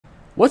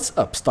What's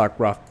up,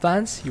 Starcraft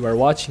fans? You are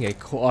watching a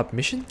co-op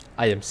mission.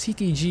 I am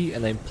CTG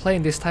and I'm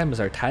playing this time as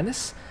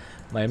Artanis.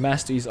 My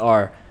masteries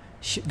are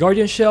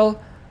Guardian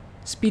Shell,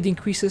 Speed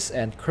Increases,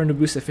 and Chrono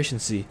Boost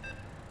Efficiency.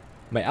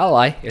 My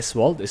ally,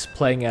 Iswald, is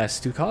playing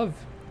as Stukov.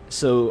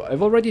 So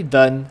I've already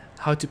done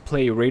how to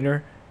play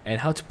Raynor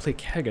and how to play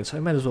Kerrigan, so I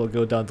might as well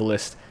go down the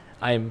list.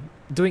 I'm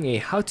doing a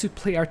how to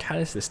play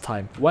Artanis this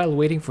time while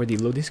waiting for the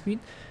loading screen.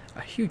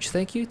 A huge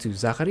thank you to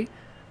Zachary.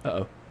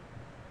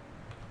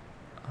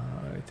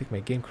 I think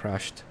my game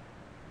crashed.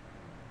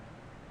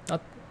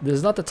 This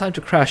is not the time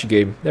to crash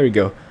game. There we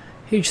go.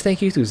 Huge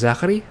thank you to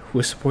Zachary, who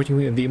is supporting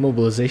me on the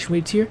immobilization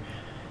wave tier.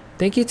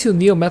 Thank you to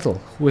Neo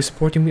Metal, who is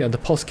supporting me on the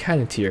pulse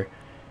cannon tier.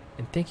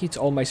 And thank you to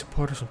all my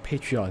supporters on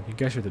Patreon. You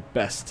guys are the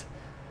best.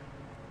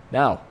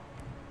 Now,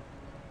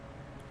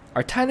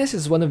 Artanis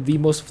is one of the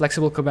most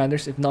flexible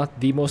commanders, if not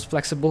the most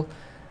flexible.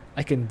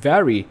 I can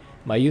vary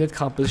my unit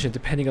composition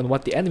depending on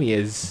what the enemy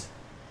is.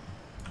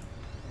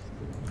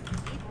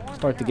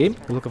 Start the game.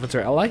 We look up into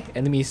our ally.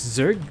 Enemy is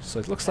Zerg, so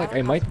it looks like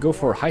I might go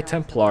for High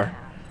Templar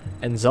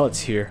and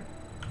Zealots here,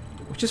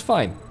 which is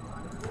fine.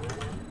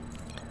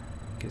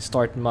 Can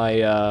start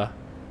my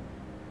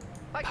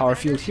power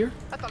field here.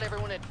 I thought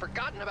everyone had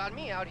forgotten about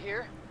me out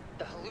here.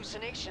 The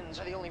hallucinations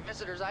are the only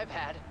visitors I've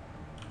had.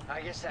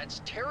 I guess that's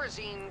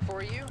terrazine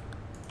for you.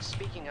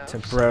 Speaking of,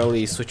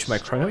 Temporarily switch my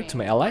chrono to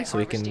my ally so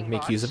we can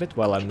make use of it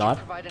while I'm not.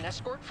 Provide an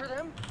escort for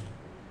them?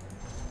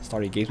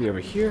 Start a gateway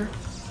over here.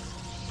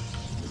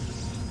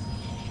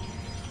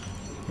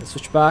 Let's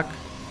switch back.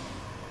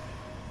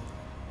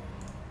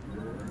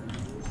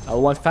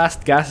 I'll want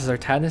fast gas as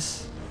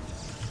Artanis.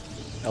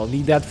 I'll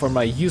need that for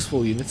my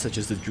useful units such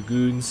as the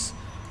Dragoons,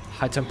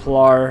 High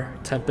Templar,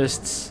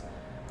 Tempests,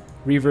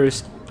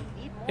 Reavers,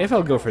 if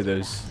I'll go for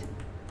those.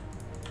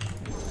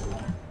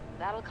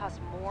 That'll cost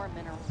more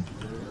minerals.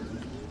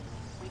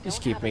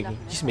 Just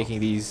making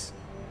these.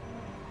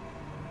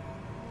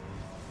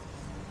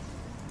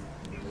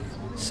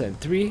 Send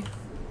 3.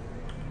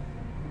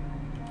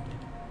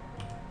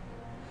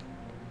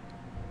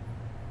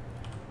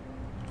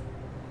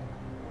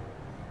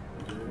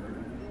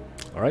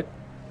 Alright.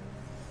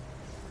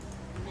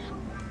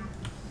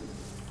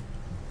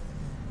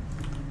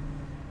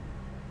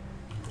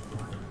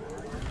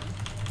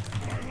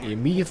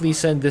 Immediately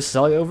send this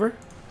Zealot over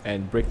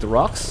and break the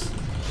rocks.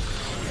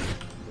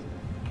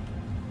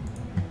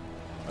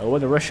 I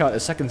want to rush out a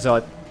second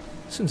Zealot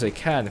as soon as I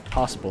can, if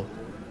possible.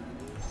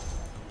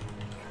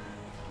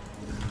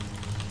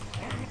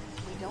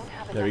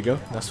 There we go.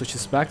 Now switch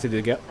this back to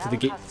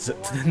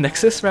the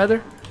Nexus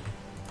rather.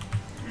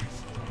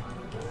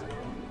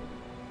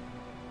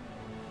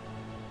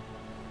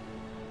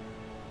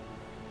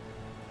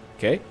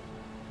 Okay.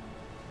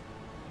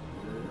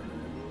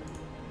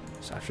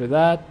 So after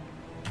that,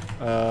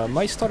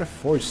 might start a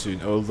forge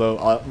soon.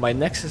 Although my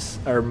Nexus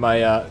or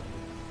my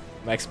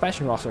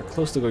expansion rocks are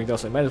close to going down,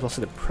 so I might as well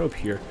set a probe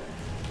here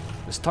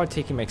to start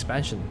taking my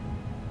expansion.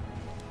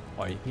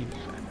 Oh, you need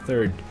a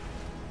third.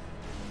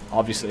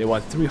 Obviously, I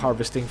want 3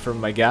 harvesting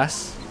from my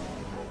gas.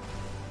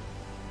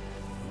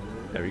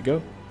 There we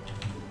go.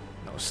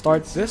 Now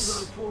start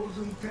this.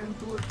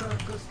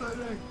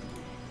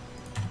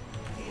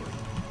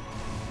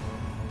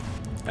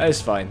 That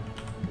is fine.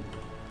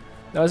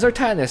 Now as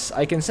Artanis,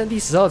 I can send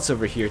these Zealots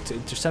over here to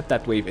intercept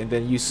that wave and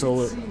then use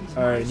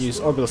use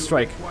Orbital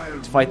Strike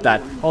to fight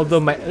that. Although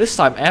this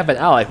time I have an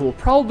ally who will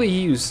probably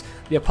use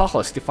the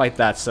Apocalypse to fight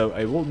that, so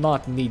I will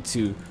not need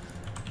to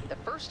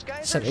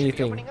send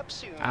anything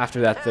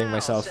after that thing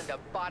myself. Send a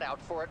bot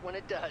out for it when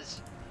it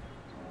does.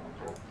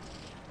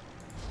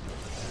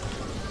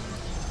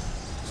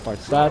 Start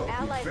that.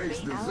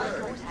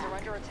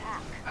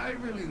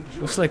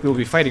 Looks like we'll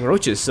be fighting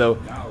roaches, so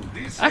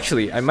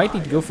actually I might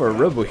need to go for a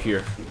Robo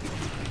here.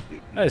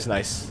 That is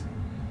nice.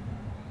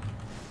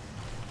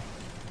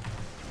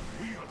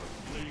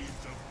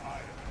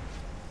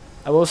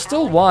 I will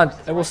still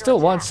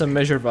want some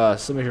measure of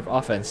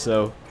offense,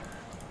 so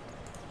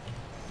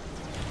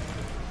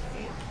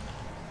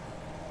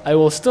I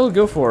will still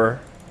go for.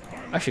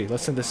 Actually,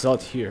 let's send this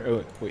out here.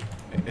 Oh wait,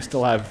 I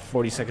still have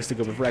 40 seconds to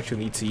go before I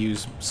actually need to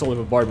use Solar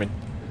Bombardment.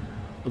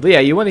 But yeah,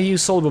 you want to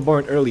use Solar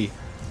Bombardment early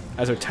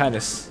as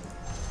Artanis.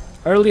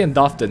 Early and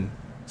often.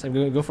 So I'm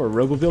going to go for a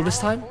Robo build this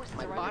time.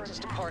 My bot is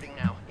departing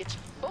now. It's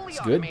fully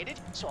automated,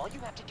 so all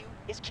you have to do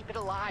is keep it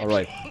alive.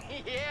 Alright.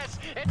 Yes,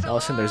 it's I'll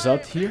send theirs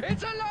out here.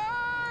 It's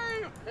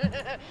alive!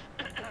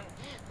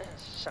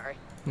 Sorry.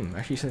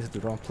 Actually sent it to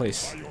the wrong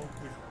place.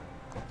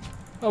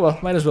 Oh well,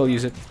 might as well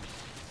use it.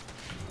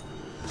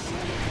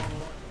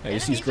 Yeah, you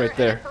see it's right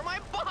there. For my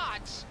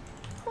bots.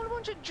 What a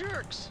bunch of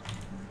jerks.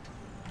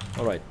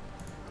 Alright.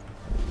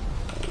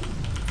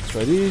 Let's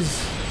try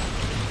these.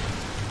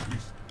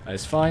 That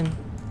is fine.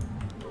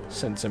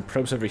 Send some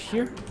probes over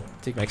here.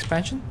 Take my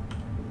expansion.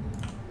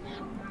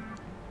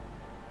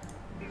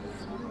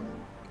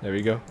 There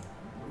we go.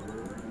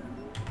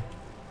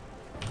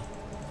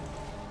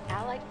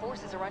 Allied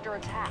forces are under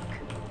attack.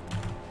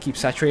 Keep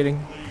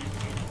saturating.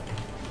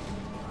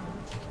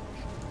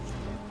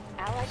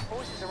 Allied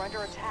forces are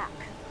under attack.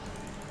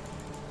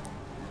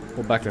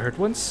 Pull back the hurt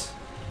ones.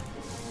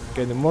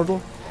 Get an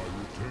immortal.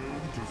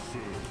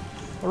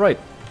 Alright.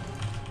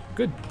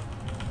 Good.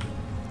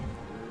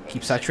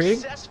 Keep saturating.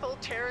 Successful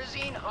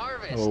terrazine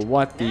harvest. We'll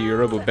want the Now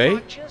Robo the Bay.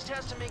 bot just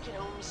has to make it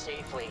home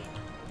safely.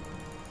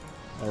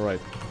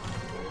 Alright.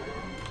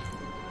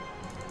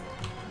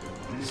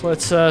 So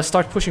let's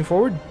start pushing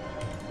forward.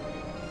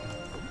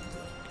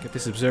 Get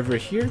this observer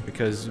here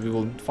because we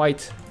will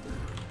fight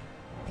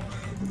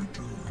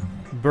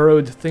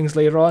burrowed things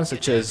later on,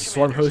 such as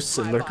swarm hosts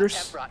and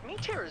lurkers.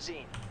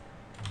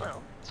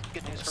 Well, it's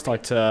good news for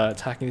Start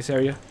attacking this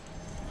area.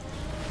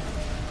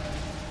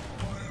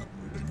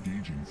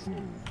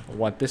 I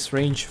want this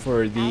range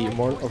for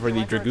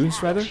the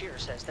dragoons rather. Shear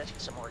says that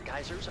some more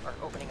geysers are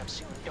opening up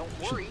soon. Don't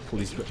worry.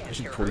 I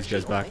should pull these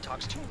guys back.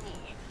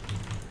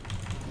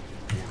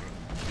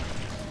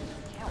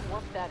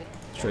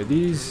 Try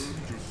these.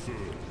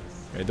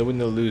 I don't want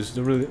to lose.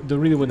 Don't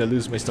really want to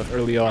lose my stuff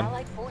early on.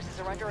 Allied forces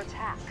are under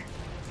attack.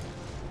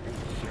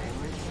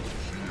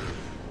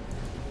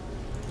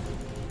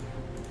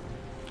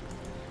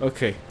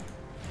 Okay.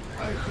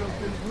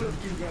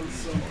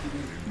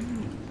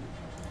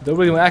 Don't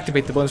really want to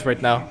activate the bonus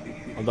right now.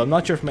 Although I'm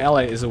not sure if my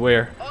ally is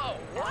aware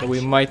that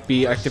we might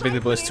be activating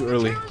the bonus too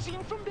early.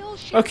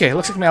 Okay,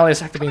 looks like my ally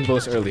is activating the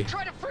bonus early.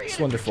 It's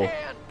wonderful.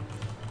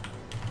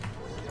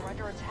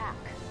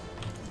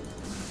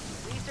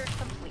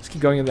 Let's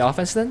keep going in the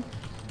offense then.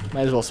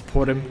 Might as well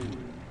support him.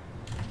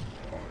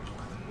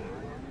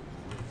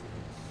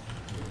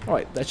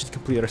 Alright, that should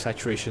complete our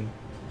saturation.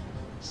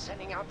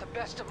 Sending out the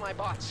best of my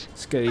bots.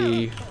 Let's get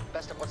a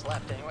Best of what's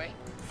left anyway.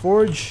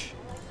 forge.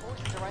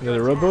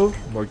 Another Robo,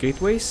 more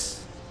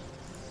gateways.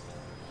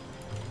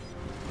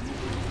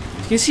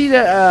 You can see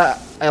that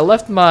I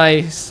left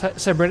my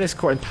cybernetics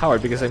core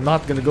empowered because I'm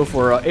not gonna go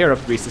for air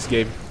upgrades this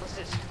game. What's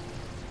this?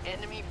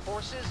 Enemy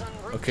forces en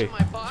route Okay, to my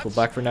let's bots? go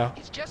back for now.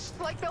 It's just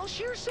like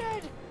Belshir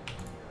said.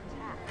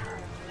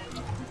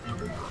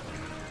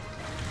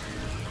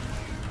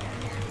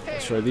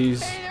 Let's try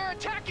these. Hey, they're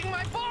attacking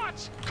my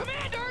bots!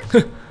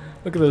 Commanders!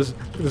 Look at those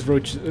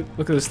roaches.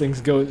 Look at those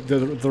things go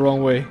the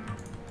wrong way.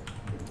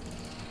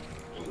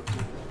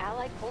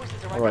 Allied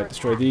forces are Alright,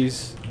 destroy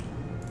these.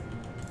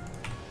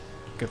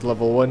 Get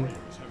level 1.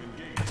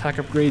 Attack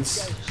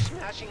upgrades.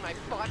 Smashing my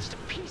bots to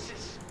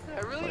pieces. I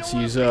really Let's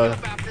don't use want to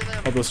pick up after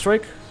them. Double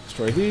Strike.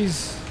 Destroy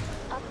these.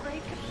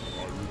 Upgrade.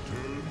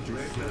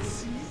 Let us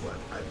see what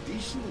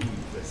additional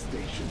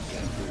infestation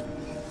can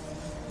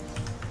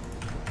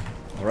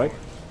do. Alright.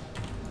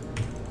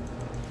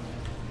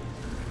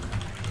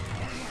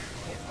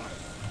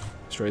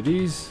 Destroy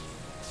these.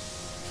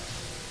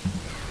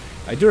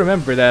 I do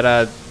remember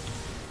that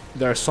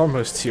there are storm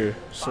hosts here,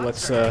 so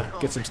let's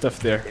get some stuff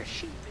there. They're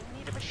sheep in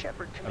need of a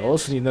shepherd, I Commander.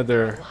 also need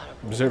another A lot of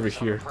observer wolves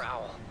on the here.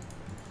 prowl.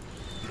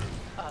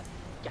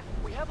 Yeah,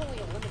 we have only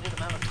a limited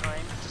amount of time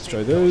to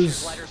try save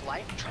those. Belshir's Glider's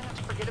life. Try not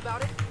to forget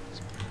about it.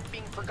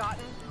 Being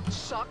forgotten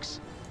sucks.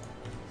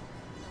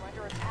 They're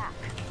under attack.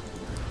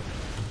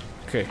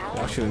 Okay, I Allied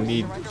actually forces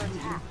need are under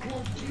attack.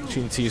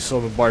 to use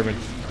solar bombardment.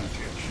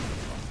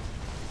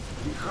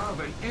 We have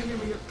an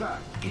enemy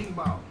attack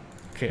inbound.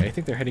 Okay, I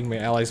think they're heading my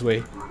allies'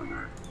 way.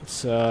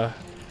 Let's Whew.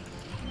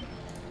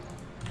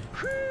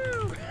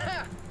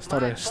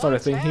 Start a My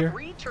thing bots here. have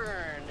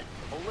returned.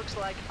 Well, looks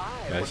like I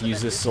let's wasn't use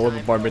at this this solar time,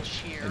 bombardment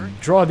Belshir. and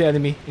draw the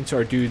enemy into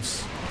our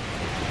dudes.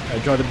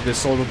 Draw them to the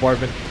solar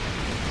bombardment.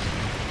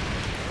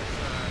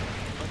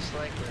 Looks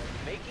like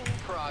we're making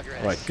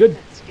progress. Alright, good.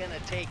 It's gonna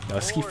take Now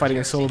let's keep more fighting a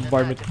terracing solar than that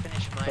bombardment to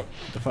finish my,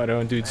 to fight our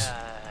own dudes.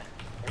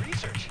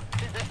 research.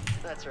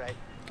 That's right.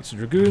 Get some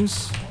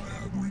dragoons.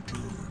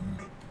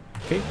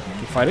 Okay,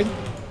 keep fighting.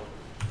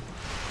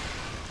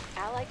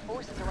 Allied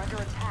forces are under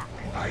attack.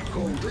 I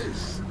call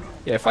this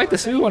Yeah, fight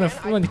this. We want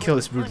to kill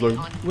this broodlord.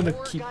 We want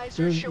to keep.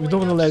 We don't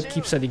want to let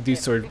keep sending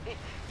dudes to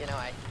You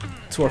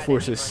know, our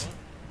forces.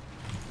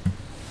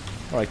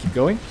 All right, keep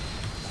going.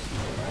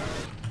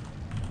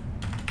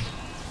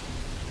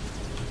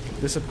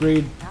 This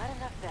upgrade. Not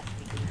enough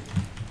vestige.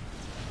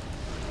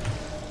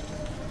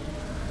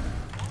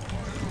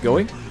 Keep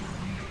going.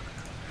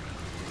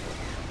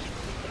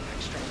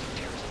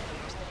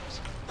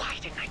 Why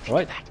didn't I think All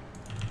right. of that?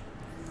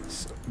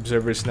 This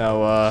observer is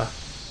now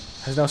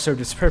has now served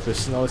its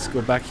purpose. Now let's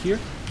go back here.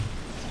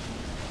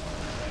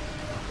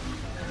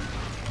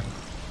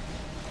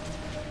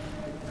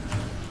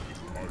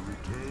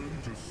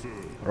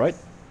 All right.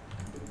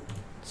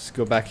 Let's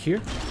go back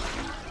here.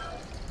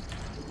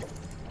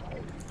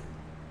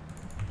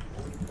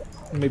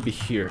 Maybe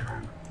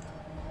here.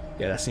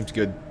 Yeah, that seems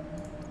good.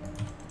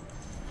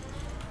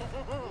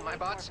 My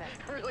bots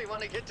really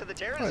want to get to the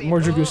terrace. Alright, more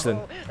dragoons then.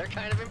 They're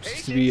kind of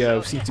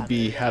impatient. Seem to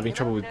be having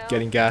trouble with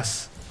getting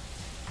gas.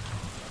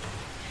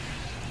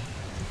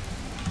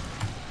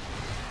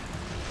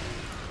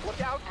 Look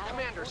out,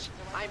 commanders.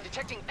 I am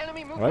detecting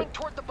enemy movement Alright.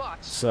 toward the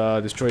bots.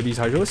 Let's destroy these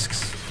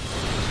hydralisks.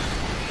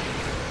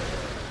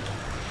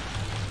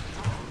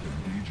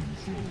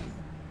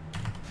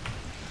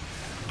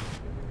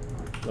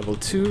 Level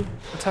 2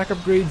 attack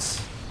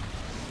upgrades.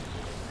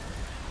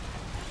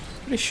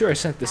 Pretty sure I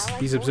sent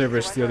these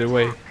observers the other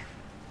way.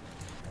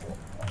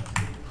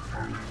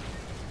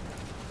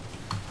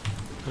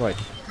 Right.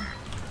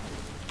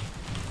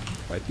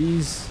 Right,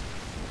 these.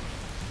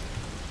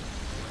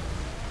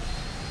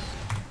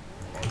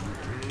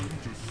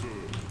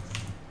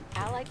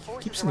 Allied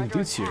forces Keep are sending under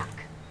dudes here.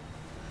 attack.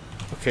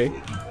 Okay.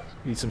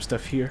 Need some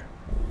stuff here.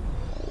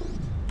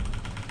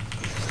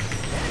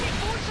 Enemy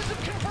forces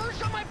have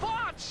converged on my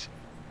bots!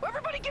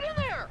 Everybody get in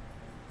there!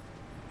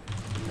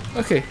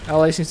 Okay,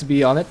 ally seems to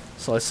be on it,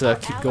 so let's Our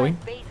keep allied going.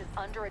 base is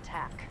under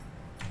attack.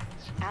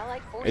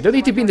 Allied I forces don't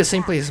need are to be in under the same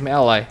attack. place as my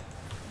ally.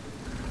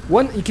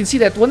 You can see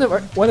that one of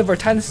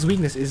Artanis'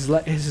 weakness is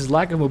his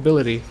lack of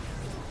mobility.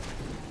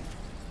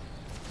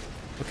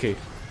 Okay,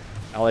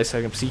 allies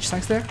setting up siege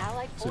tanks there,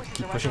 Allied so forces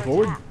keep are pushing under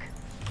forward. attack.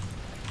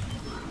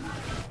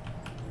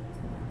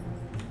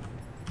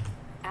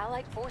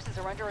 Allied forces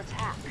are under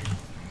attack.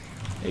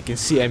 You can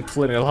see I'm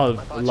pulling a lot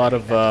My of bots are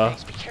getting back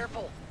to base. Be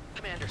careful,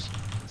 commanders.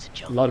 It's a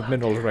jungle out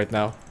minerals there. right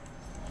now.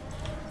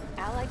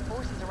 Allied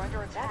forces are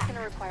under attack. That's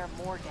gonna require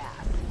more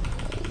gas.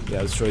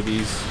 Yeah, destroy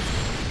these.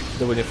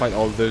 Then we can fight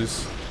all of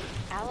those.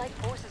 Allied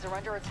forces are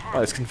under attack. Oh,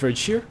 let's converge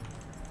here.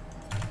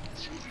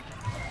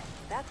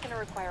 That's gonna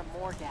require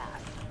more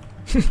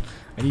gas.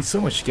 I need so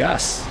much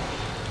gas.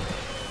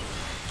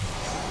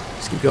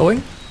 Let's keep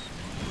going.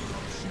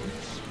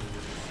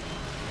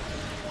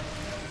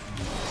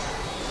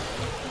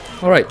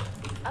 Alright,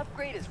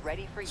 Upgrade is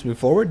ready for let's you. move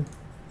forward.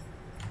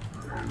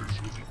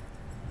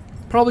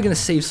 Probably gonna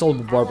save Soul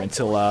Barb Allied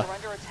until forces are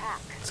under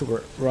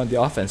attack. we're on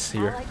the offense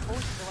here. Allied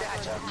forces are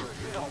That's under a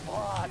attack. good little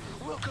bot.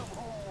 Welcome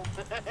home.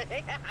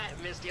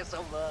 I missed you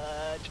so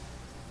much.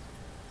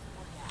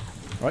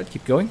 Alright,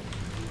 keep going.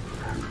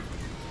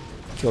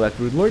 Kill that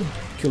Brood Lord.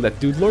 Kill that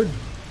Dude Lord.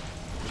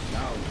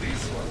 Now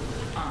this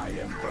one I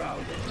am proud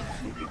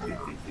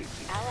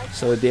of. Allied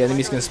So the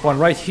enemy's gonna spawn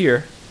right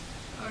here.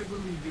 I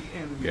believe the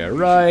enemy Yeah, wishes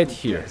right to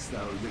here. test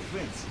our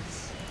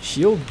defenses.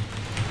 Shield.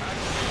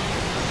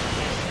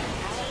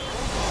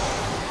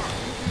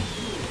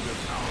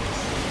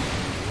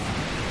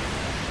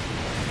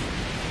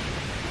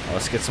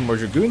 Let's get some more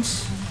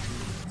Dragoons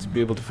to be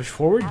able to push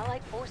forward.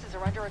 Allied forces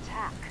are under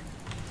attack.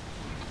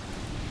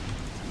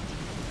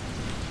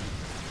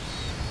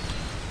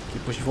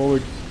 Keep pushing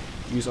forward.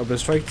 Use Orbital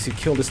Strike to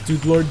kill this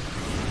Dude Lord.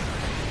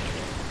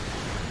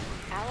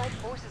 Allied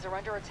forces are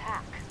under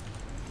attack.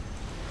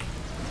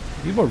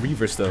 Need more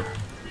Reavers though.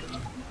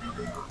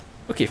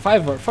 Okay,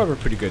 five are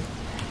pretty good.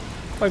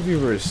 5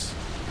 Reavers.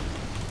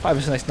 5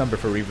 is a nice number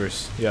for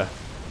Reavers. Yeah.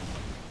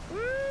 Woo,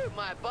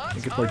 my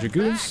bots Get more are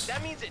Dragoons. back.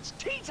 That means it's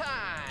tea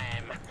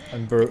time.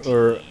 And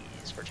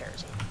Teas for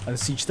terrorism.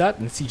 unsiege that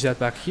and siege that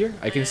back here.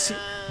 I can see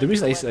the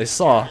reason I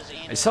saw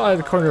out of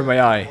the corner of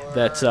my eye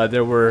that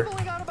there were I've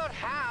only got about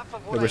half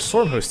of what I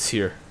storm need. hosts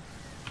here.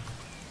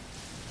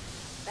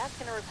 That's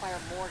gonna require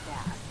more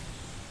gas.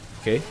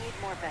 Okay. We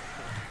need more vesting.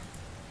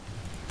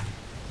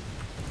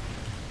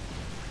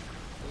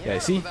 Yeah, I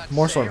what see? I'm about to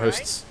More say, storm right?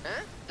 hosts. Huh?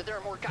 That there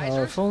are more If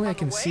geysers only I on the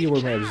can way? see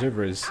where my God,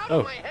 observer is. out Oh,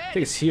 of my I head.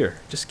 think it's here.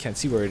 Just can't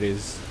see where it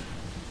is.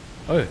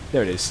 Oh,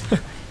 there it is.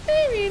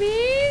 There it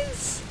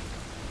is.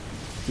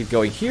 Keep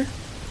going here.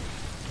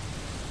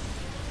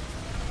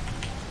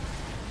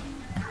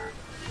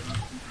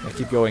 Yeah,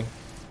 keep going.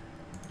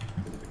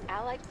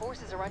 Allied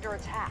forces are under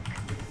attack.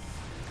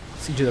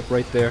 Siege it up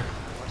right there.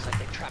 Looks like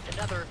they've trapped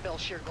another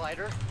Belshear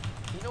glider.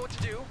 You know what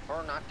to do,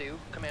 or not do,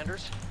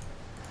 commanders.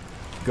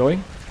 Keep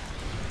going.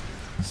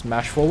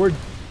 Smash forward.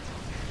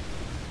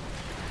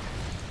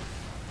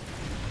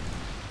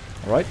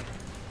 Alright.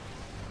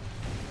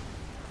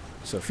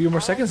 So a few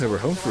more seconds and we're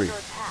home free. Under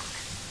attack.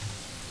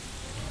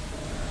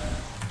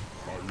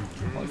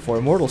 Only 4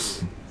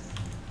 immortals.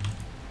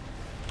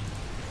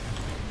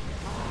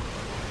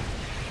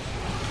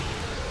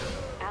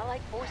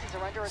 Allied forces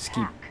are under Just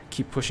attack.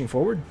 keep pushing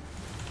forward.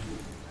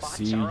 Bots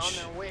Siege. are on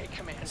their way,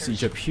 commanders.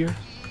 Siege up here.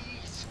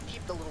 Please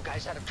keep the little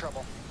guys out of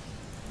trouble.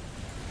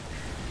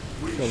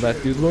 Kill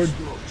that Dude Lord.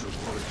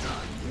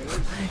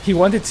 He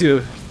wanted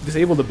to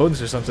disable the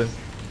bonus or something.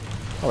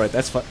 Alright,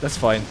 that's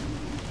fine.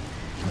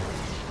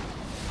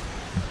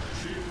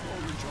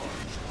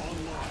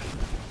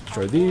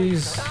 Destroy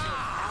these.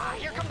 Ah,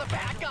 here come the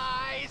bad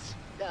guys.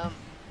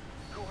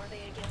 Who are they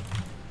again?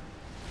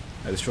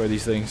 I destroy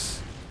these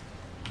things.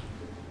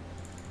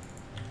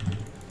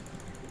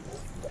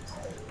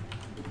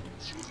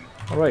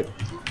 Alright.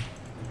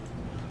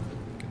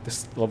 Get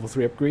this level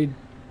 3 upgrade.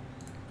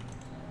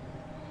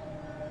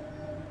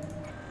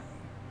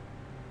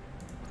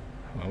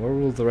 Where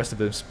will the rest of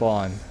them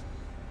spawn?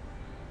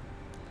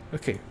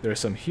 Okay, there are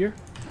some here.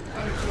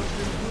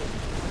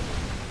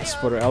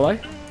 Support our ally.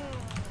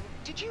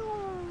 Did you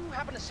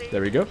happen to say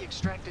There we go. the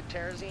extracted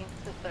terrazine?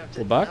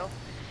 Pull back. No?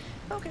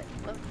 Okay,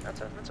 well,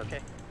 that's okay.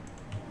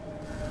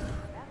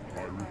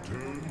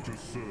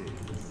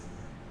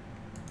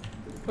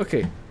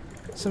 Okay,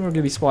 some are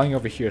gonna be spawning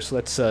over here, so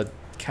let's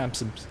camp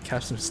some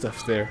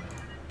stuff there.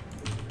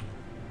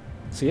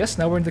 So yes,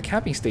 now we're in the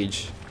camping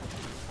stage.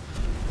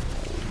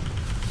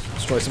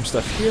 Destroy some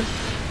stuff here.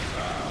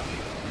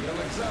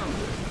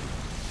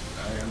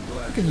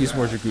 We can use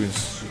more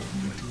Dragoons.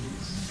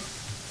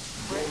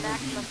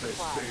 Maximum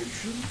supply.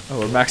 Oh,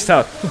 we're maxed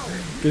out.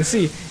 You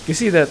can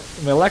see that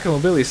my lack of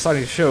mobility is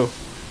starting to show.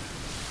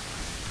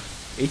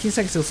 18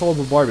 seconds till solid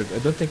bombardment. I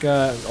don't think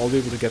I'll be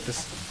able to get this.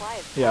 Supply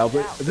is Yeah, I tapped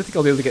don't out. think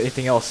I'll be able to get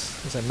anything else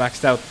because I'm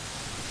maxed out.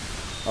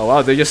 Oh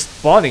wow, they're just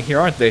spawning here,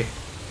 aren't they?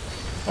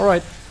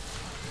 Alright.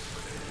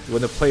 You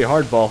want to play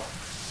hardball.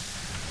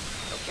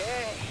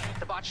 Okay,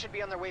 the bots should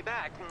be on their way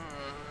back.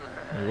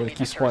 You want to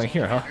keep spawning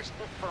here, huh?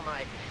 For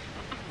my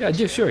Yeah,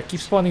 just sure.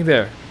 Keep spawning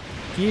there.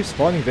 Keep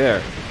spawning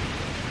there.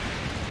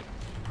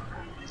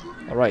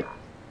 Alright.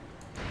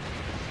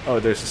 Oh,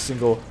 there's a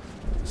single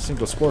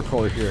spore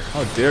crawler here.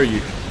 How dare you?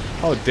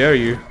 How dare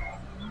you?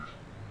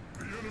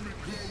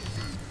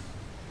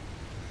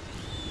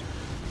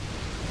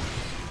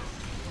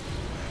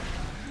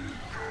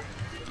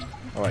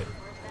 Alright.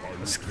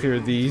 Let's clear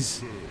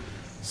these.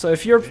 So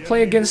if you're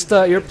playing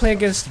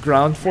against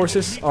ground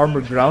forces,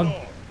 armored ground,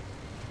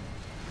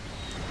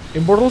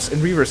 Immortals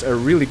and Reavers are a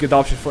really good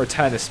option for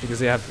Artanis because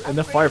they have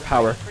enough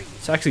firepower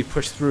to actually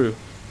push through,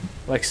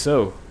 like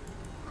so.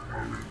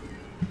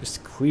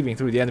 Just cleaving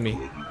through the enemy.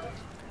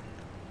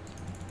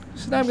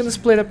 So now I'm gonna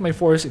split up my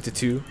force into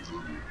two.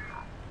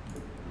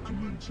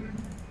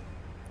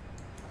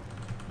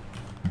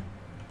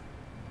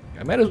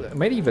 I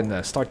might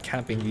even start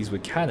camping these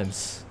with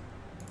cannons.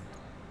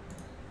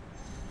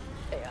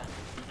 Hey,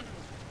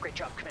 great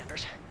job,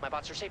 commanders. My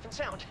bots are safe and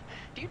sound.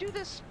 Do you do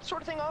this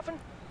sort of thing often?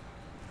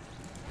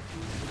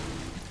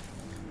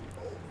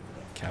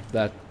 Cap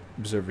that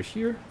observer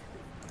here.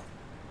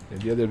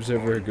 And the other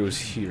observer goes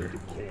here.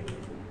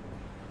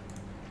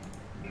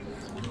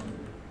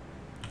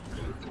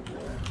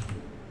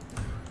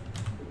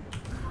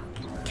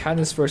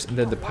 Cannons first and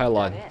then the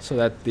pylon so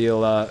that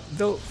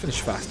they'll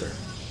finish faster.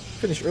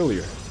 Finish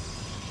earlier.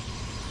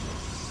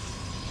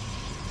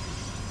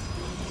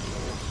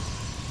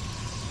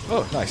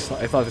 Oh, nice.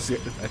 I thought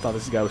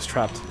this guy was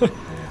trapped.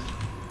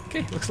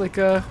 Okay, looks like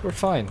we're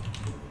fine.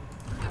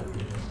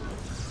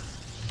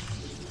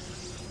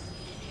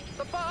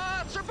 The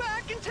bots are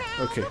back in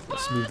town. Okay,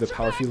 let's move the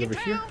power field over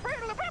here.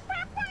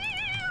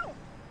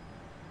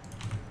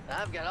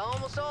 I've got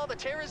almost all the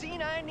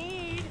terrazine I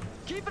need.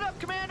 Keep it up,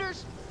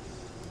 commanders.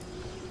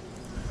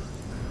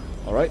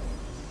 All right.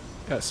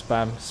 Gotta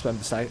spam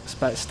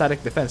the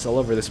static defense all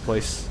over this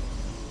place.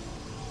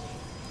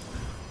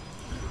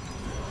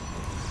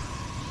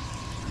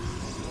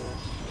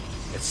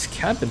 It's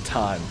camping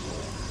time.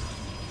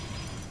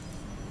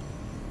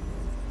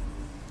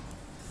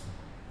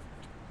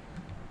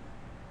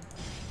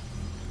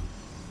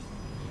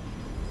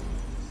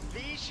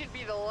 These should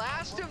be the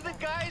last of the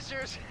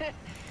geysers.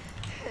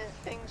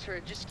 Things are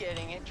just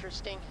getting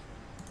interesting.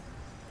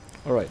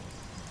 All right.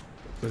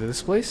 Go to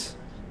this place.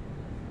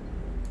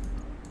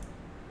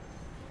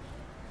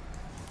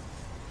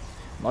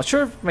 Not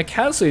sure if my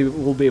castle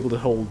will be able to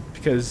hold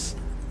because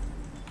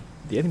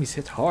the enemies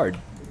hit hard.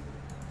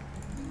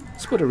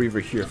 Let's put a Reaver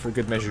here for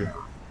good measure.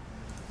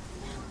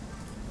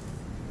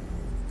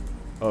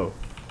 Oh.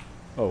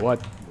 Oh,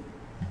 what?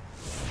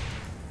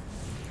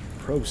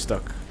 Probe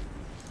stuck.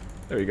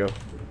 There we go.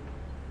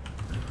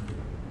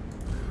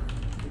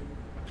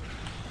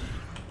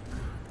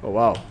 Oh,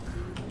 wow.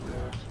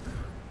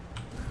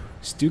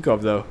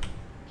 Stukov, though.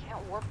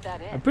 Can't warp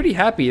that in. I'm pretty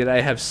happy that I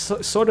have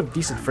sort of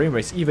decent frame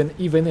rates, even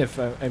if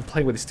I'm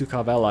playing with a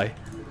Stukov ally.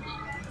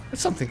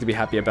 That's something to be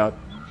happy about.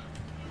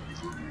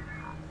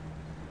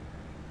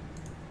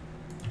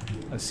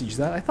 Let's siege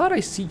that. I thought I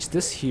sieged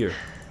this here.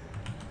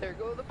 There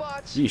go the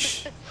bots.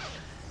 Yeesh.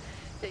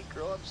 They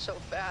grow up so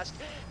fast.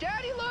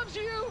 Daddy loves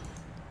you.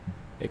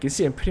 You can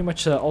see I'm pretty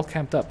much all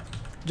camped up.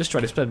 Just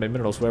try to spend my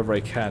minerals wherever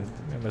I can.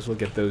 I might as well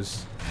get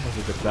those. Might as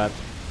well get that.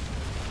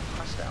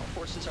 Hostile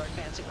forces are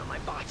advancing on my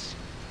bots.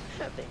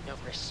 Have they no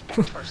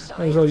respect for Might as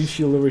science? well use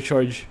shield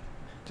overcharge.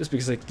 Just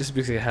because I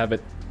have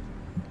it.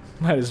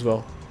 Might as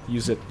well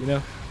use it, you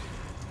know?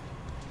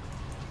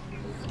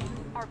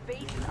 Our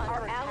base is under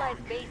Our allies'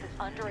 base is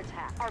under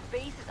attack. Our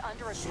base is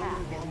under attack.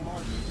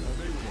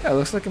 Yeah, it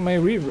looks like my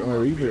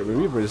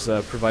Reaver is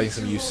providing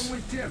some use.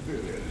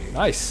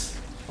 Nice.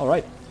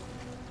 Alright.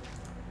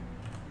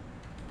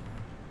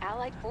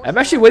 Allied forces I'm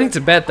actually waiting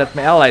to bet that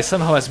my ally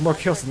somehow has more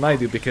kills than I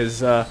do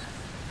because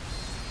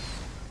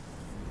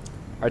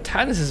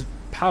Artanis'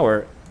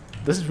 power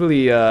doesn't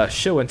really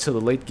show until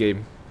the late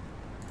game.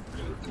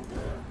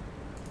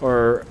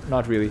 Or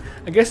not really.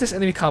 I guess this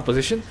enemy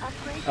composition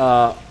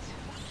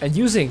and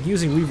using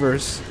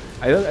Reavers,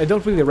 I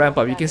don't really ramp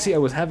up. You can see I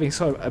was having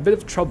sort of a bit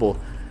of trouble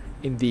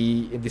in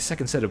the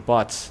second set of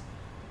bots.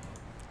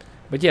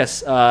 But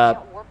yes,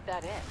 can't warp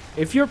that in.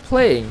 if you're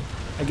playing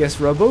against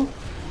Robo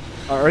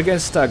or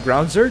against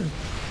Ground Zerd,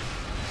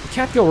 you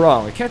can't go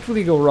wrong. You can't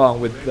really go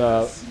wrong with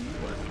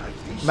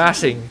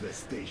massing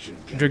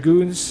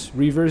Dragoons,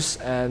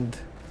 Reavers, and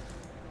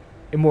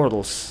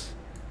Immortals.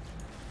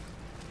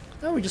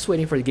 Now we're just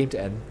waiting for the game to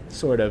end.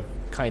 Sort of,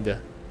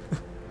 kinda.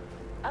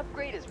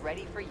 Upgrade is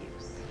ready for use.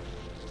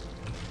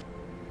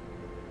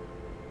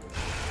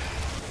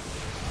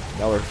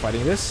 Now we're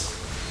fighting this.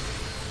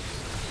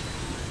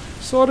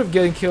 Sort of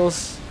getting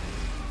kills.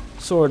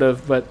 Sort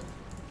of, but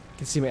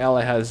can see my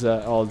ally has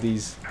all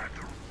these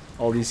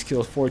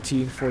skills,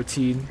 14,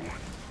 14.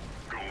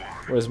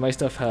 Whereas my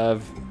stuff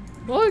have,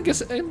 well, I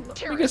guess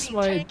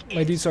my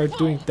dudes aren't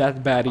doing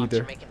that bad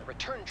either. Making the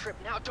return trip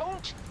now.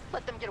 Don't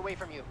let them get away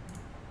from you.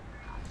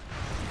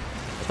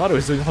 I thought it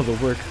was doing all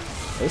the work.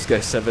 Oh, this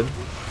guy's 7.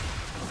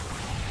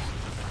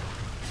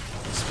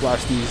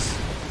 Splash these.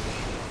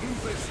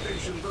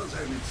 Infestation does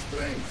have its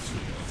strengths.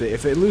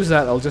 If they lose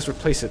that, I'll just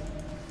replace it.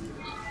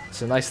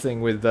 It's a nice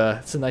thing with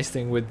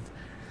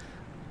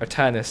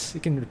Artanis.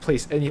 You can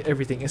replace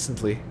everything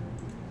instantly.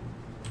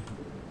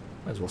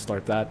 Might as well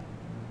start that.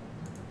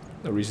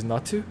 No reason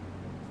not to.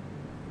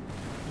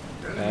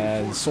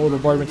 And solar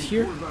bombardment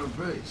here.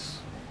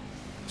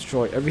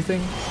 Destroy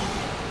everything.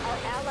 Our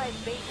allied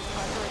base is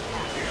under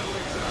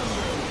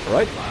attack.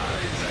 Alright.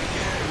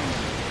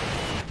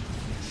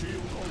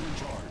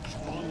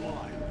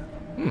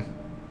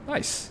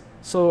 Nice.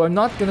 So I'm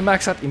not gonna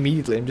max out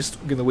immediately. I'm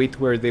just gonna wait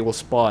where they will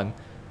spawn.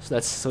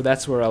 So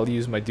that's where I'll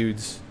use my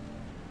dudes.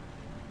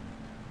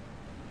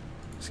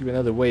 Let's give it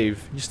another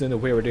wave. Just don't know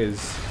where it is.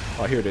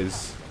 Oh, here it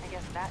is. I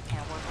guess that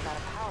can't work without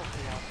a power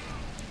field.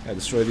 Yeah,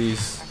 destroy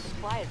these. Our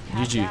supply is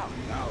capped GG. out.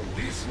 Now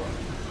this one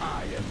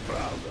I am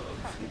proud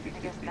of. I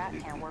guess that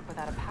can't work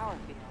without a power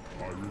field.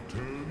 I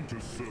return to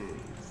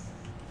serve.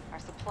 Our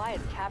supply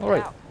is capped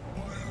Alright. out.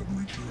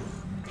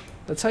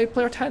 That's how you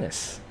play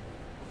Artanis.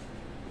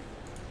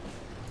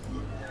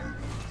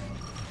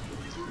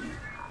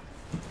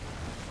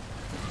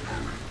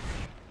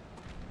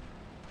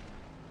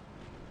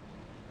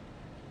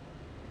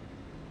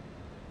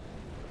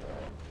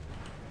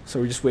 So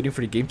we're just waiting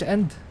for the game to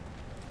end.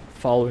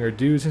 Following our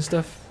dudes and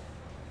stuff.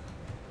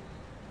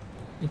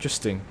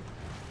 Interesting.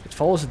 It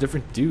follows a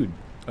different dude.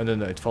 Oh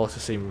no, it follows the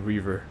same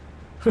Reaver.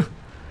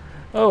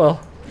 Oh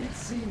well. It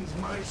seems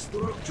my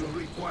structure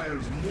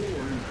requires more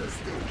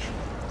infestation.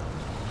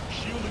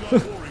 Shielding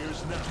our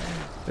warriors now.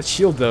 Let's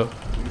shield though.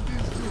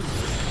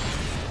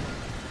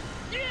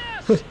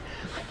 Yes! I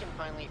can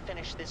finally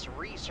finish this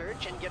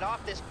research and get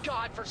off this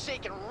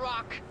godforsaken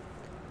rock.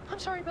 I'm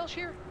sorry,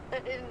 Belshir. I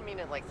didn't mean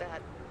it like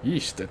that.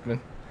 Yeesh,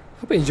 Stedman.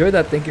 Hope you enjoyed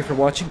that. Thank you for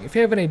watching. If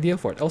you have an idea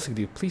for what else you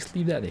can do, please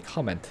leave that in a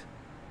comment.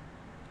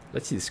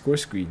 Let's see the score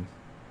screen.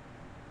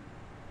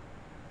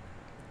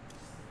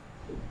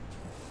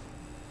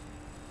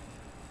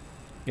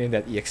 Getting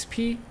that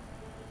EXP.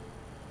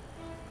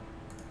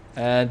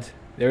 And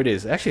there it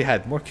is. I actually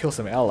had more kills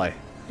than my ally.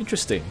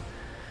 Interesting.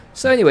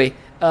 So anyway,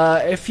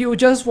 if you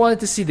just wanted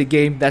to see the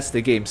game, that's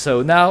the game.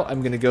 So now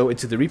I'm going to go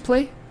into the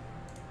replay.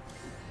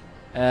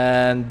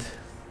 And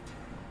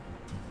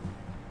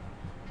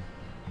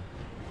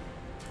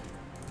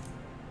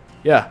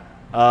yeah,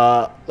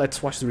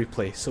 let's watch the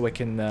replay so I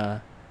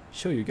can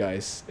show you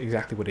guys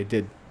exactly what I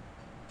did.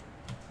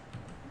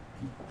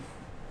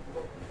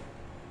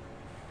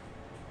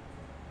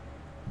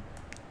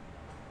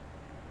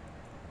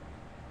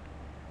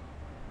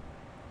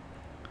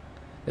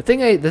 The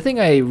thing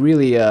I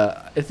really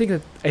I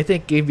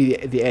think gave me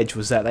the edge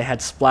was that I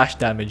had splash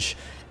damage.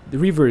 The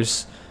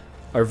Reavers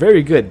are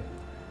very good.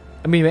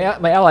 I mean,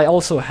 my ally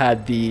also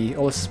had the.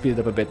 Oh, let's speed it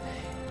up a bit.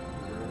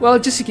 Well,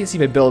 just so you can see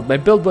my build. My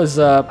build was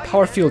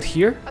power field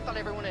here, I thought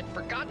everyone had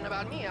forgotten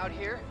about me out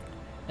here.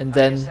 and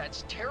I guess then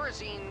that's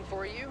terrazine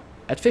for you.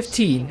 at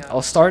 15,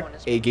 I'll start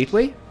a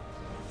gateway,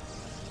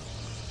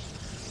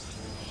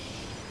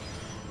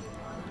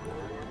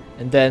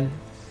 and then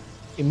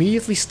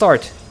immediately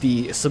start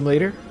the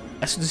assimilator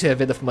as soon as you have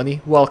enough money,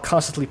 while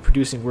constantly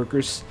producing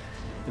workers,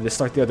 and then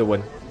start the other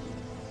one.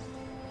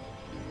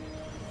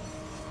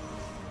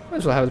 Might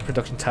as well have the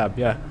production tab,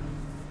 yeah.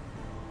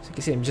 So you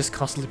can see I'm just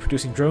constantly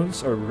producing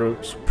drones or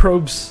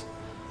probes.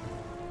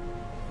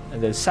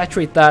 And then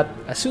saturate that.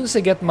 As soon as I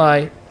get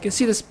my, you can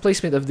see this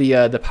placement of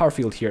the power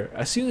field here.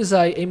 As soon as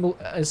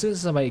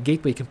my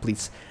gateway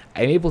completes,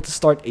 I'm able to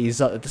start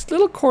this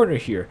little corner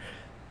here,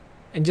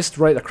 and just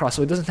right across,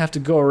 so it doesn't have to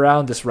go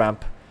around this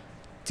ramp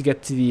to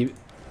get to the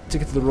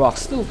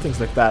rocks. Little things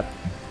like that.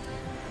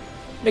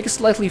 Make it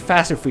slightly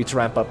faster for you to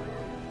ramp up.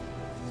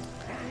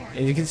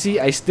 And you can see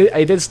I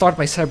did start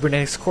my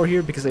cybernetics core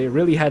here because I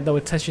really had no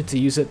intention to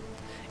use it.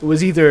 It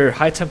was either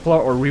High Templar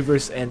or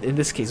Reavers, and in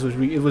this case it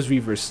was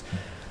Reavers.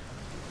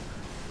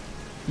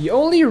 You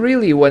only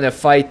really want to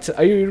fight.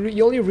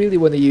 You only really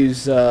want to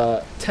use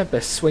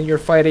Tempests when you're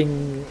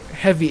fighting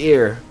heavy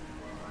air,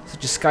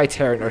 such as Sky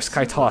Terran or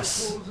Sky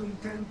Toss.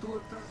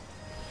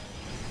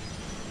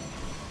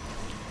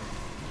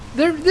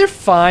 They're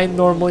fine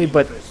normally,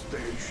 but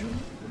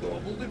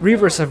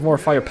Reavers have more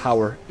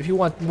firepower. If you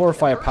want more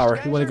firepower,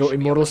 you want to go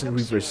Immortals and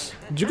Reavers.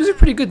 Dragoons are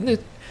pretty good.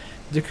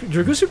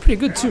 Dragoons are pretty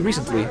good too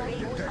recently.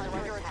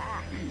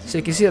 So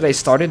you can see that I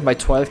started my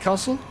Twilight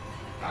Council.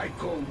 I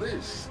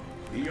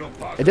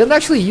didn't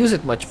actually use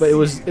it much, but it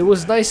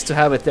was nice to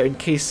have it there in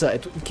case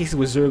it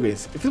was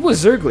Zerglings. If it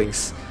was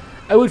Zerglings,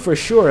 I would for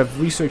sure have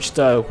researched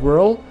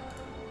Whirl,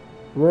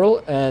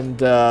 and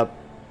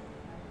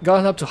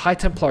gotten up to High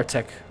Templar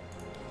tech.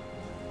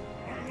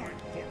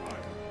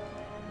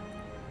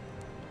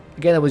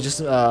 Again, I was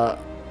just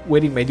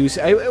waiting my dudes.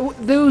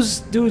 Those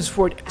dudes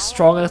weren't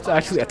strong enough to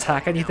actually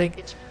attack anything.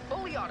 It's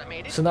fully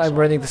automated. So now I'm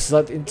running the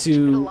slot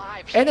into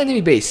an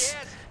enemy base.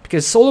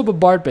 Because solar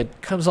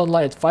bombardment comes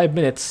online at 5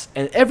 minutes.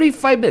 And every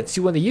 5 minutes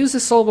you want to use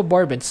this solar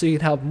bombardment so you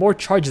can have more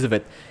charges of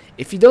it.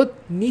 If you don't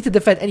need to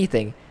defend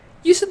anything,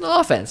 use it in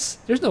offense.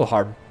 There's no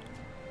harm.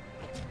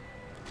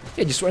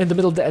 Yeah, just run in the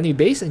middle of the enemy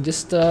base and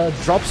just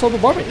drop solar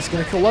bombardment. It's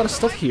going to kill a lot of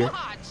stuff here.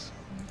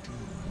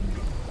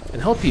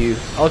 And help you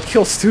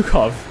outkill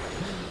Stukov.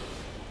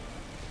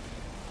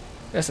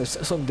 Yes,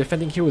 so I'm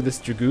defending here with this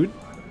Dragoon.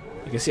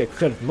 You can see I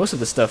cleared most of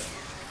the stuff.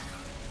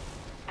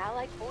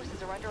 Allied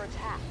forces are under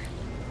attack.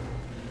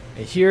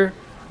 And here,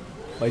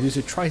 my dudes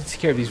are trying to take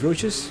care of these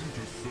roaches.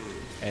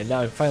 And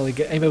now I'm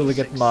able to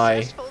get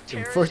my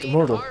first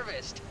immortal.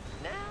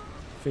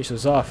 Finish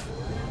those off.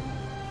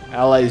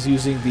 Ally is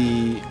using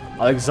the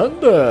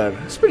Alexander.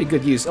 It's pretty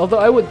good use. Although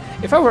I would,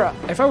 if I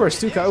were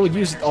Stuka, I would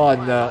use it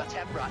on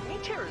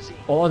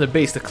the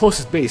base, the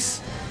closest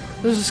base.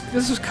 This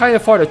is kind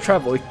of far to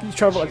travel. You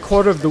travel a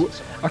quarter of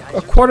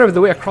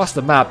the way across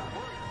the map.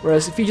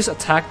 Whereas if you just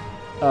attack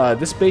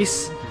this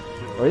base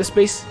or this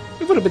base,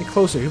 it would have been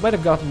closer. You might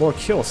have gotten more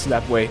kills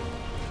that way.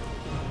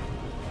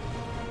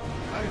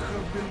 I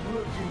have been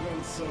working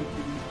on something.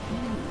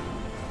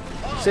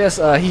 So yes,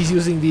 he's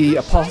using the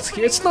Apostles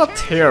here. It's not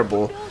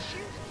terrible.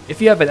 If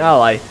you have an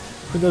ally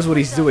who knows what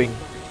he's doing.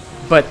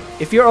 But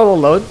if you're all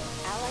alone,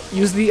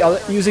 using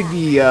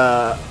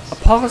the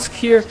Apostles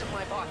here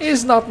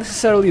is not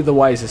necessarily the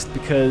wisest,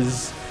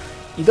 because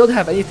you don't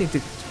have anything to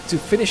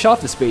finish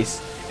off the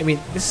space. I mean,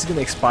 this is going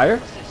to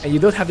expire, and you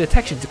don't have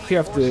detection to clear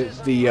off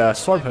the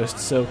swarm host.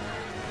 So,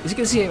 as you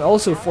can see, I'm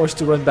also forced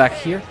to run back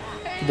here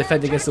to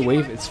defend against the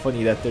wave. It's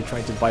funny that they're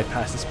trying to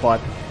bypass the spot.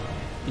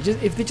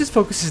 If they just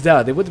focus this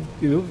down, they would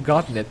have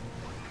gotten it.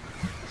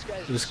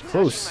 It was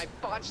close.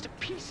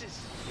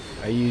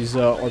 I use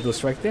orbital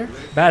strike there.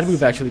 Bad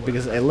move actually,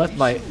 because I left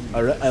my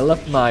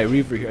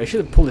Reaver here. I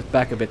should have pulled it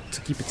back a bit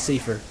to keep it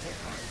safer.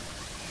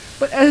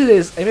 But as it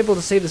is, I'm able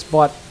to save this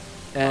bot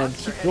and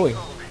keep going.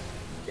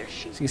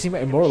 So you can see my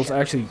immortals are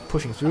actually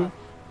pushing through.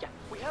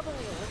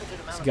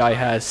 This guy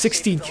has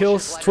 16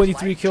 kills,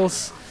 23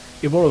 kills.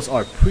 Immortals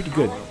are pretty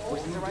good.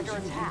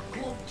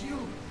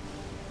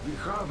 We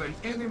have an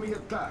enemy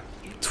attack.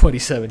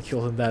 27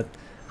 kills on that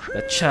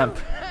champ.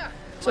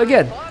 So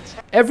again,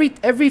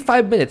 every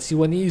 5 minutes you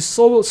want to use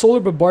solar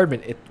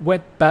bombardment. It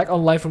went back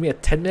online for me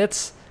at 10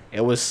 minutes.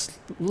 It was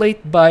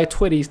late by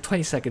 20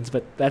 seconds,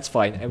 but that's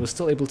fine. I was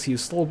still able to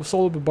use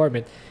solar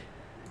bombardment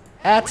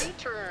at,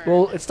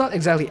 well, it's not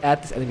exactly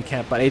at this enemy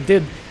camp, but I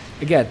did,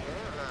 again,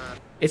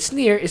 it's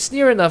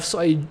near enough, so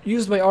I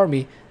used my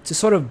army to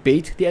sort of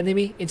bait the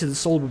enemy into the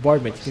solar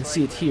bombardment. You can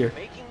see it here.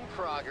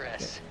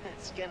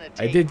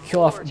 I did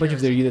kill off a bunch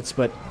of their units,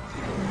 but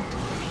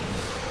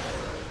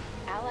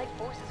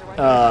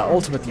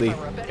ultimately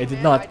I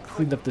did not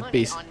clean up the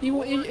base. You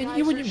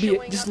would be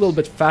just a little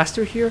bit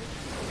faster here,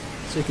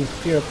 so you can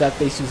clear up that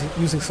base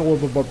using solar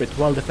bombardment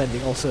while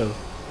defending also.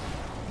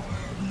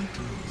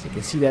 So you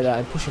can see that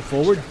I'm pushing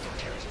forward.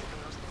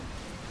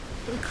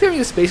 I'm clearing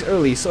the space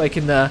early so I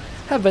can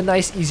have a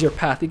nice, easier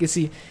path. You can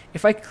see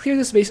if I clear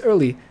the space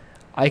early,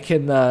 I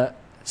can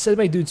send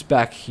my dudes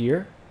back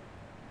here.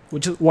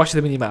 Watch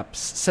the mini-maps.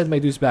 Send my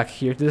dudes back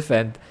here to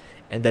defend,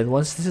 and then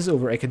once this is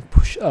over, I can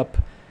push up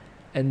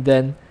and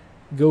then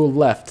go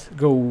left,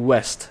 go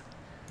west.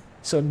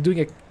 So I'm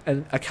doing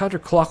a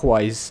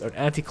counterclockwise or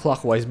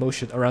anti-clockwise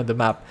motion around the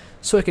map,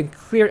 so I can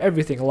clear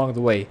everything along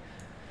the way.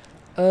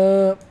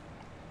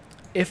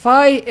 If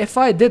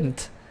I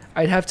didn't,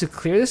 I'd have to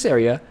clear this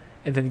area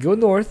and then go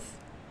north,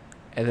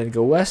 and then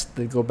go west,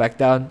 then go back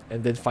down,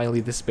 and then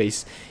finally this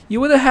base. You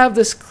want to have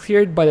this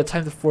cleared by the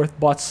time the 4th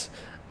bots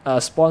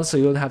spawn, so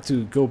you don't have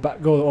to go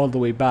all the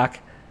way back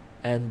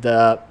and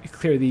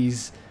clear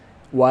these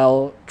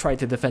while trying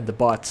to defend the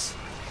bots.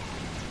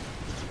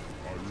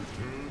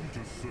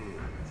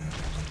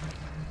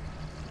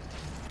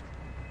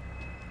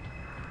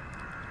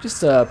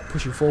 Just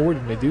pushing forward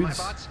with my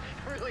dudes.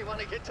 Really want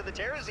to get to the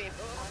terrazine.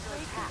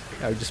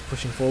 Yeah, we're just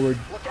pushing forward.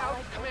 Look out,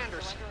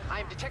 commanders. I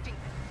am detecting.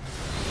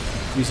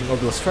 Using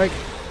orbital strike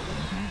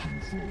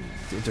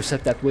to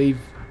intercept that wave.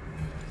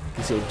 You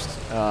can see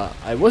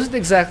I wasn't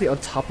exactly on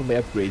top of my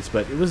upgrades,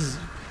 but it was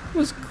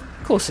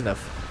close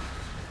enough.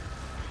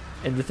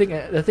 And the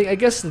thing I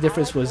guess the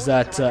difference was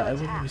that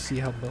let me see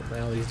how my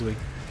ally is doing.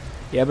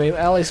 Yeah, my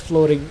ally's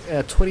floating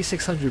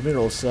 2,600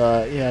 minerals.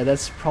 Yeah,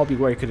 that's probably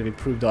where he could have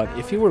improved on.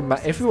 If he were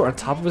on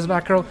top of his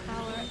macro,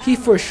 he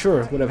for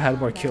sure would have had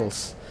more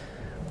kills.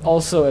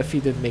 Also, if he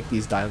didn't make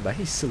these diamondbacks,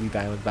 these silly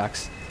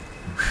diamondbacks.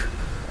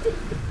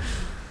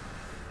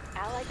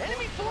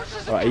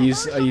 Alright,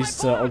 I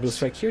used orbital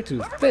strike here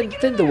to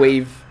thin the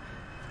wave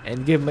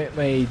and give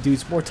my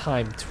dudes more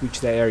time to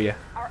reach that area.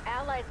 Our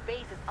allies'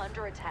 base is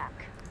under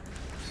attack.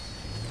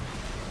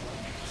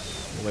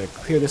 I'm gonna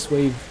clear this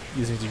wave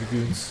using the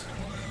Dragoons.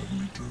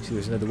 See,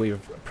 there's another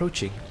wave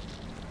approaching.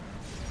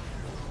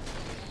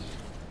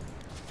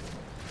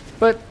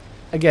 But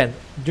again,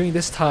 during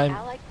this time,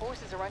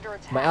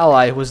 my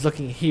ally was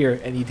looking here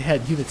and he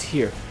had units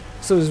here.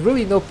 So there's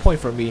really no point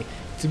for me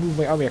to move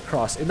my army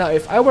across. And now,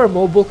 if I were a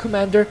mobile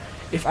commander,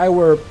 if I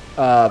were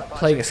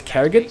playing as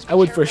Kerrigan, I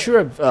would for sure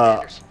have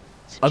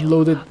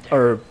unloaded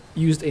or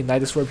used a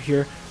Nidus Orb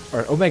here,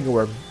 or Omega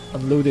Orb,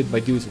 unloaded my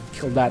dudes and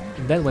killed that,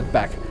 and then went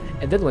back,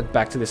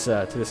 to this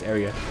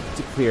area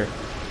to clear.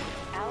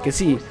 You can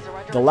see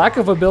the lack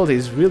of ability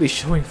is really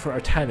showing for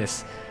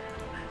Artanis.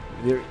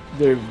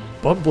 They're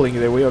bumbling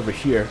their way over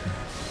here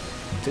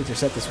to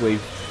intercept this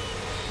wave,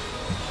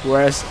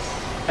 whereas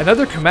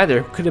another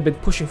commander could have been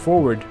pushing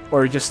forward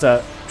or just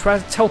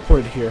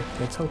teleported here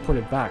and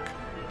teleported back,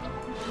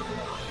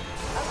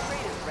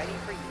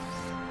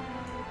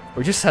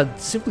 or just had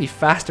simply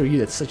faster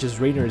units such as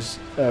Raynor's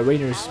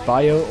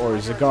bio or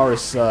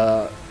Zagaris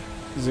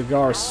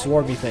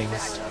swarmy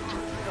things.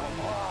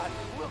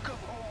 Welcome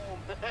home.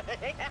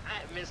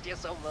 I missed you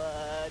so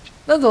much.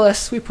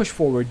 Nonetheless, we push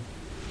forward.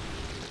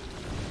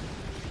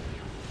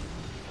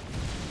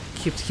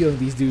 Keeps killing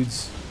these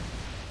dudes.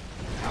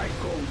 I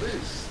call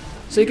this.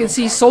 So you can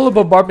see Solar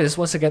Bombardment is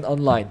once again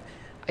online.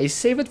 I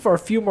save it for a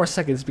few more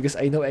seconds because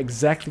I know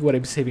exactly what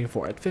I'm saving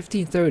for. At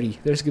 15:30,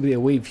 there's going to be a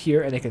wave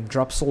here and I can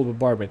drop Solar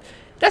Bombardment.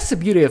 That's the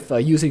beauty of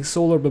using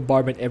Solar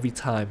Bombardment every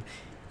time.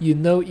 You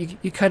know,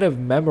 you kind of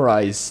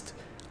memorized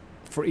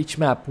for each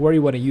map where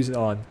you want to use it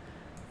on.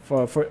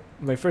 For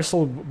my first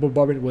Solar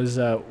Bombardment was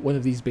one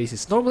of these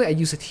bases. Normally I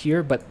use it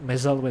here, but my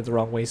Zell went the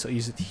wrong way, so I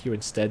use it here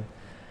instead.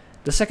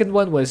 The second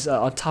one was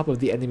on top of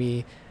the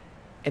enemy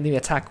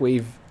attack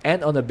wave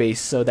and on a base,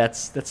 so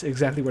that's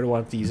exactly where I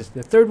wanted to use it.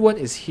 The third one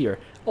is here,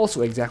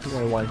 also exactly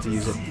where I wanted to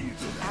use it.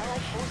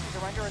 Allied forces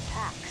are under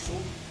attack.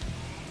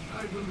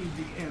 I believe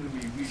the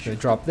enemy It's gonna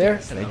drop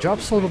there, and I drop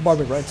Solar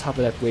Bombardment right on top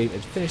of that wave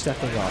and finish that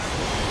thing off.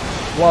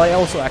 While I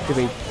also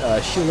activate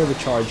Shield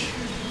Overcharge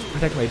to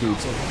protect my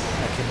dudes, and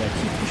I can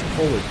keep pushing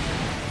forward.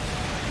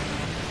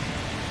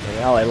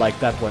 Well, I like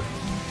that one.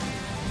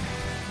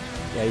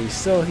 Yeah, he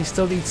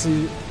still needs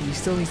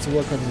to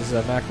work on his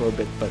macro a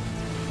bit, but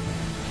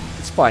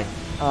it's fine.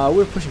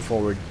 We're pushing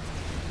forward.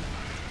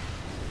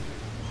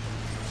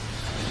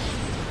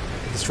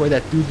 Destroy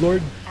that dude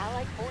lord,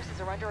 Allied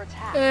forces are under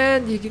attack.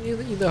 and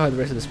you know how the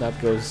rest of this map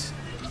goes.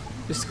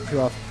 Just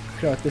clear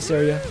out this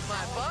area.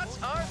 My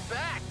bots are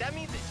back. That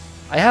means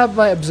it's I have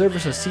my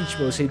observers on siege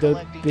mode, so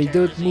they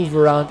don't move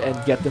around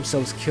and get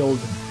themselves killed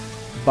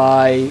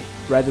by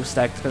random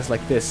stack defense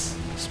like this.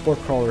 Spore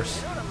crawlers.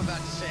 you know what I'm about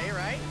to say,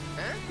 right?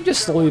 Huh? I'm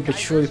just slowly but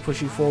surely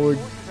pushing forward.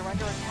 Forces are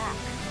under attack.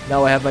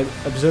 Now I have my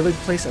observer in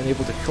place. I'm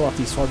able to kill off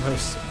these swarm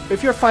hosts.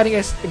 If you're fighting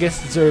against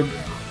Zerg,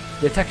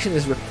 detection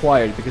is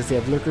required because they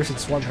have lurkers and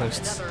swarm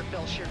hosts. Another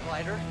Belshire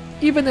glider.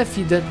 Even if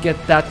you didn't get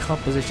that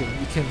composition,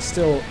 you can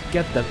still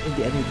get them in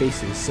the enemy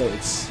bases. So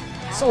it's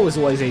always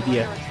a wise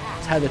idea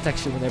to have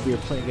detection whenever you're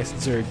playing against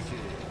Zerg.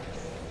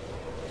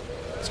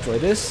 Destroy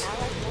this. Allied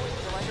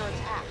forces are under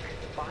attack.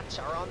 Bots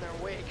are on their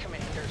way,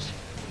 commanders.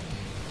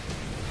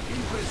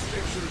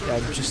 Yeah,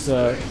 I'm just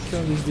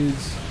killing these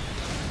dudes.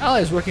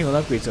 Ally is working on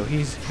upgrades, so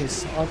he's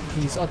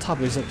on top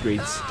of his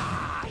upgrades.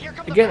 Ah, here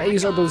come the Again, I bad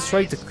use Orbital guys.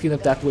 Strike to clean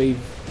up that wave.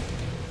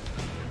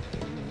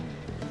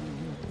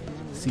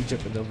 Siege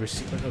up an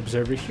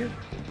observer here.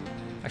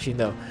 Actually,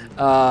 no.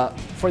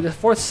 For the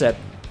fourth set,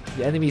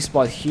 the enemies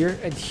spawn here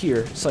and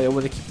here, so I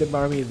want to keep the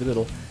army in the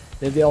middle.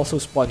 Then they also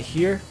spawn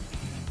here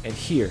and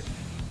here.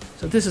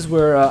 So this is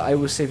where I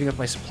was saving up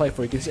my supply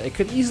for. You can see I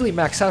could easily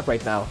max out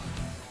right now,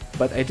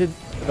 but I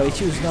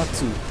choose not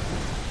to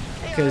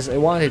because I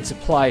wanted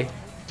supply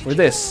for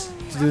this,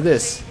 to do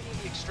this,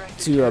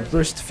 to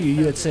burst a few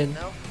units in,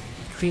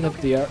 clean up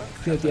the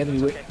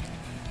enemy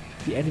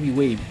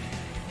wave.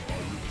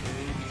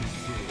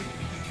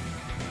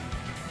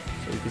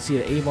 So you can see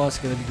that Amos is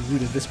going to be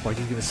good in this part.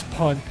 He's going to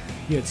spawn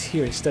units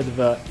here instead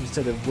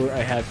of where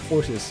I had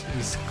forces.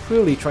 He's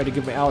clearly trying to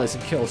give my allies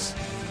some kills,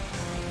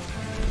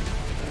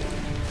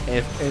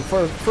 and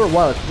for a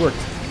while it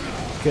worked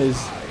because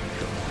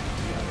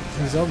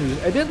his army.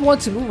 I didn't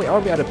want to move my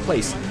army out of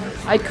place.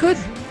 I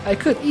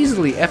could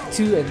easily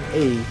F2 and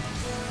A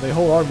my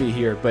whole army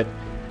here, but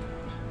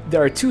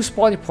there are two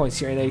spawning points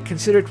here and I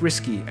consider it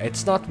risky.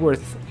 It's not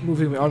worth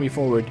moving my army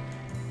forward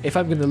if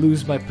I'm gonna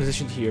lose my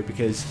position here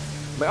because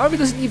my army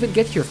doesn't even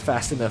get here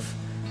fast enough.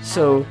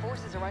 So Allied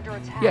forces are under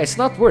attack. yeah, it's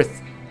not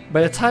worth.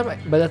 By the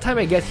time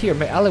I get here,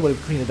 my ally would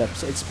have cleaned it up.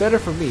 So it's better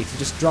for me to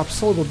just drop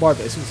Solar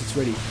Bombardment as soon as it's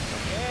ready,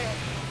 Okay,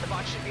 the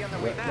bots should be on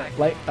their way back.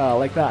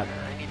 like that.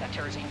 I need that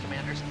terrazine,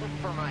 commanders,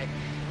 for my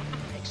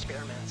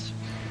experiments.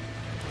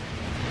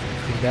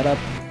 Clean that up.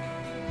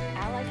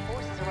 Allied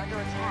forces are under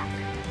attack.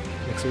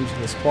 Next wave's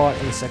gonna spawn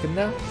any second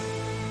now.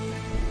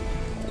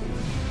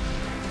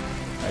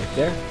 Right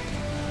there.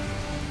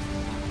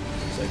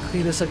 So I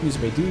clean this up, use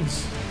my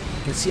dudes.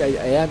 You can see I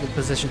am in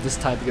possession this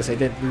time because I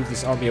didn't move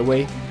this army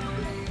away.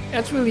 And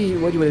that's really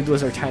what you want to do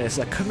as Artanis.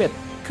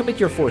 Commit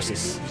your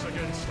forces. Those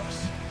against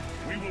us.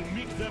 We will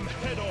meet them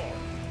head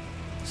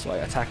on. So I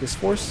attack this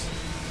force.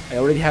 I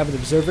already have an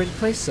observer in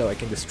place, so I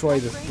can destroy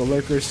the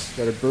lurkers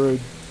that are burrowed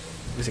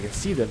because I can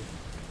see them.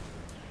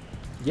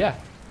 Yeah.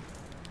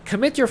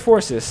 Commit your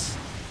forces.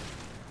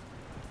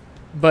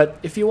 But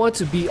if you want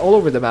to be all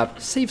over the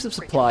map, save some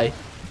supply.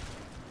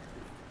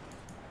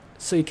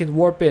 So you can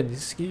warp in,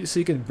 so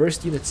you can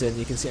burst units in.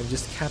 You can see I'm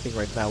just camping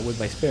right now with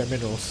my spare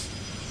minerals.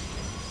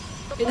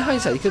 In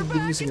hindsight, you could have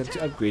been using it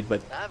to upgrade,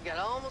 but I've got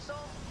almost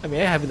all. I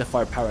mean, I have enough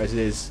firepower as it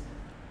is.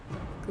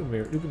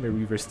 Look at my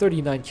reavers.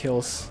 39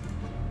 kills.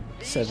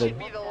 These 7. should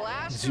be the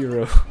last.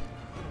 0.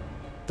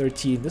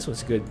 13. This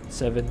one's good.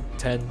 7.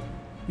 10.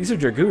 These are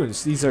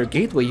Dragoons. These are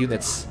gateway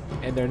units.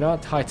 And they're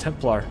not High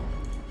Templar.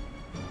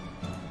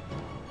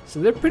 So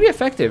they're pretty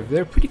effective.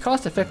 They're pretty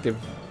cost effective.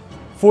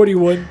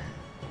 41.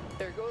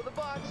 There go the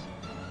bots.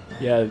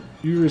 Yeah,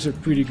 reavers are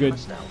pretty good.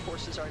 Hostile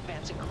forces are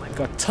advancing on my.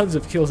 Got tons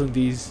of kills on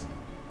these.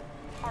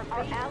 Our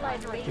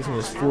allied base. This one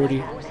is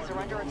 40. Forces are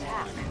under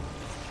attack.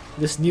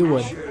 This new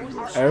one.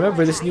 I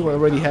remember this new one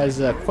already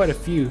has quite a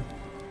few.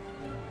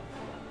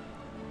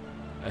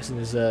 As soon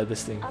as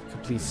this thing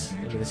completes,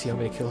 I'm gonna see how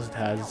many kills it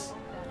has.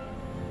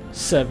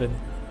 7.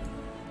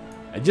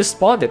 I just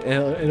spawned it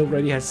and it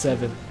already has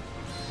 7.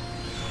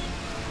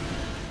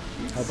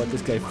 How about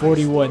this guy?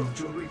 41.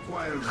 Structure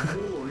requires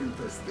more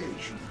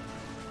infestation.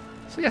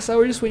 So yes,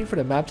 we're just waiting for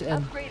the map to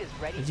end. Upgrade is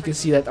ready. As you can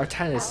see that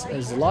Artanis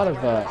has a lot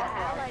of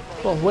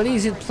well, when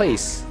he's in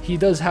place, he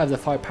does have the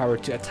firepower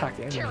to attack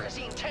the enemy.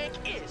 Terrazine tank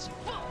is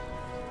full.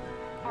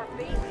 Our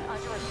base is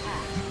under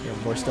attack. We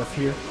have more stuff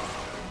here.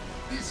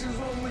 This is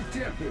only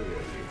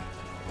temporary.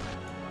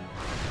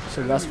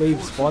 So last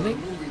wave spawning.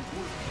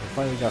 And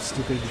finally got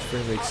stupid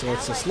frame rates, so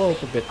let's slow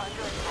up a bit.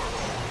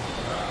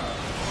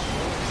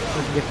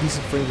 We can get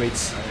decent frame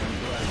rates.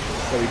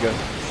 There we go.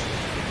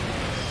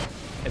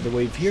 And the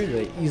wave here,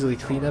 they easily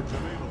clean up.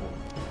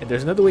 And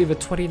there's another wave at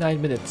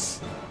 29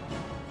 minutes.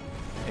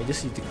 I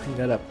just need to clean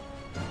that up.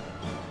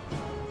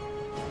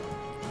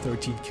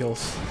 13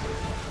 kills.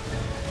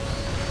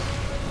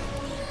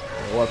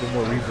 A lot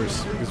more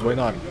reavers, because why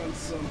not?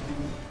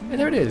 And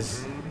there it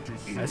is.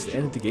 That's the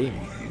end of the game.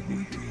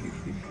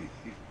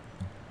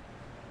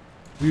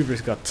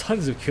 Reavers got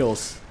tons of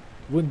kills.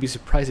 Wouldn't be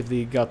surprised if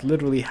they got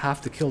literally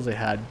half the kills they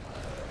had.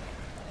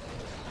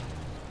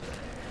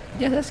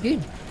 Yeah, that's the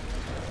game.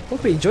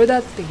 Hope you enjoyed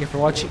that. Thank you for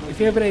watching. If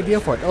you have an idea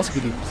for what else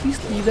we could do,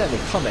 please leave that in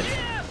a comment.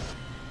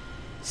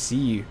 See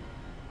you.